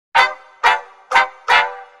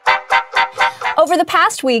Over the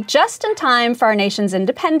past week, just in time for our nation's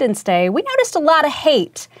Independence Day, we noticed a lot of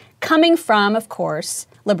hate coming from, of course,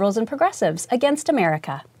 liberals and progressives against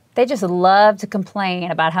America. They just love to complain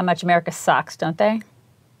about how much America sucks, don't they?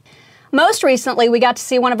 Most recently, we got to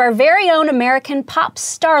see one of our very own American pop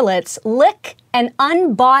starlets lick an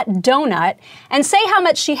unbought donut and say how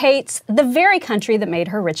much she hates the very country that made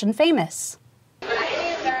her rich and famous.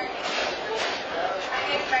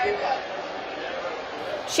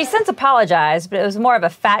 She since apologized, but it was more of a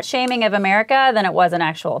fat shaming of America than it was an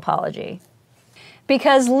actual apology.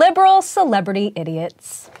 Because liberal celebrity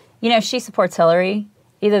idiots. You know, she supports Hillary.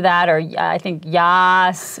 Either that or I think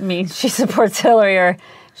yas means she supports Hillary or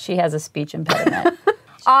she has a speech impediment.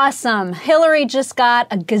 Awesome. Hillary just got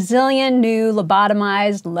a gazillion new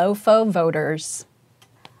lobotomized LoFo voters.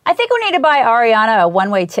 I think we need to buy Ariana a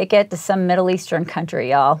one-way ticket to some Middle Eastern country,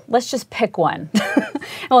 y'all. Let's just pick one.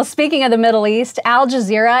 Well, speaking of the Middle East, Al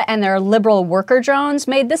Jazeera and their liberal worker drones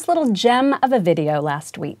made this little gem of a video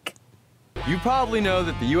last week. You probably know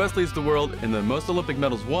that the U.S. leads the world in the most Olympic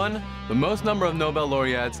medals won, the most number of Nobel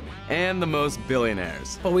laureates, and the most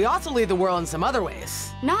billionaires. But we also lead the world in some other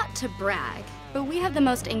ways. Not to brag, but we have the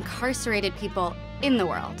most incarcerated people in the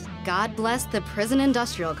world. God bless the prison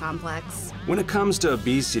industrial complex. When it comes to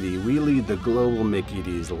obesity, we lead the global Mickey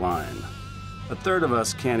D's line. A third of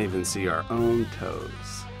us can't even see our own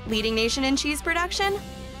toes. Leading nation in cheese production?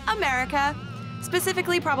 America.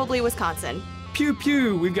 Specifically, probably Wisconsin. Pew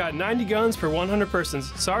pew, we've got 90 guns per 100 persons.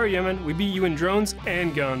 Sorry, Yemen, we beat you in drones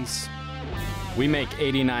and guns. We make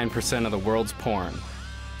 89% of the world's porn.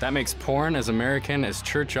 That makes porn as American as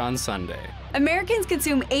church on Sunday. Americans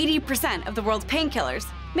consume 80% of the world's painkillers.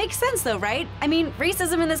 Makes sense though, right? I mean,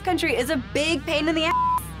 racism in this country is a big pain in the ass.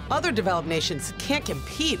 Other developed nations can't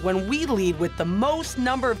compete when we lead with the most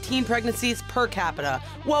number of teen pregnancies per capita.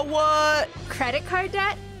 What? Credit card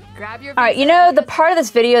debt? Grab your All right, you know, the part of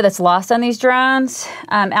this video that's lost on these drones,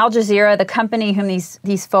 Al Jazeera, the company whom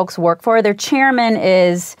these folks work for, their chairman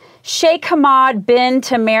is Sheikh Hamad bin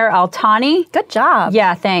Tamer Al Thani. Good job.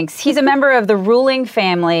 Yeah, thanks. He's a member of the ruling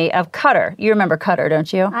family of Qatar. You remember Qatar,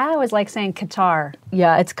 don't you? I always like saying Qatar.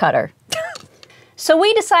 Yeah, it's Qatar. So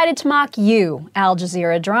we decided to mock you, Al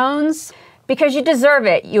Jazeera drones. Because you deserve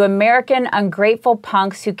it, you American ungrateful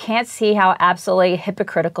punks who can't see how absolutely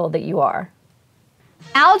hypocritical that you are.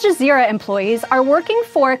 Al Jazeera employees are working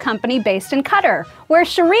for a company based in Qatar, where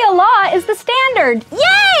Sharia law is the standard.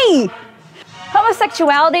 Yay!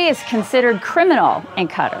 Homosexuality is considered criminal in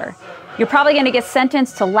Qatar. You're probably going to get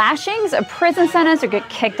sentenced to lashings, a prison sentence, or get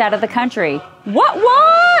kicked out of the country.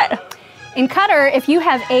 What? In Qatar, if you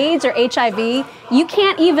have AIDS or HIV, you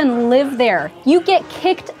can't even live there. You get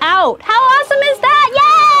kicked out. How awesome is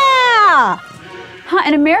that? Yeah! Huh,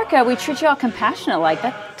 in America, we treat you all compassionate like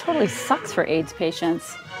that. Totally sucks for AIDS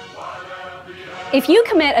patients. If you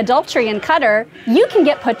commit adultery in Qatar, you can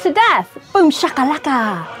get put to death. Boom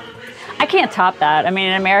shakalaka. I can't top that. I mean,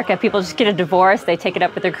 in America, people just get a divorce, they take it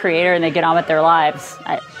up with their creator, and they get on with their lives.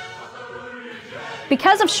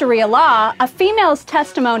 Because of Sharia law, a female's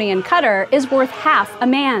testimony in Qatar is worth half a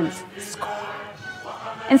man's.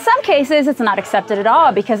 In some cases, it's not accepted at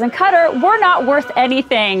all, because in Qatar, we're not worth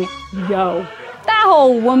anything. Yo. That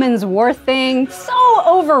whole woman's worth thing, so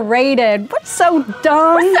overrated. We're so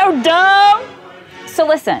dumb. We're so dumb. So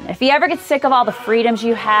listen, if you ever get sick of all the freedoms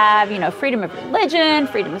you have, you know, freedom of religion,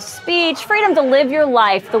 freedom of speech, freedom to live your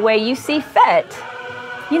life the way you see fit,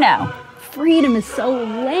 you know. Freedom is so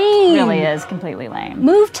lame. It really is completely lame.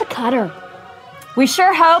 Move to Qatar. We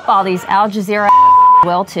sure hope all these Al Jazeera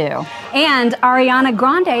will too. And Ariana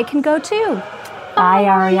Grande can go too. Bye,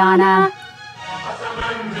 Ariana.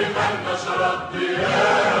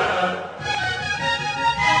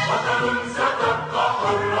 وطن ستبقى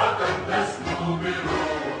حرة تسمو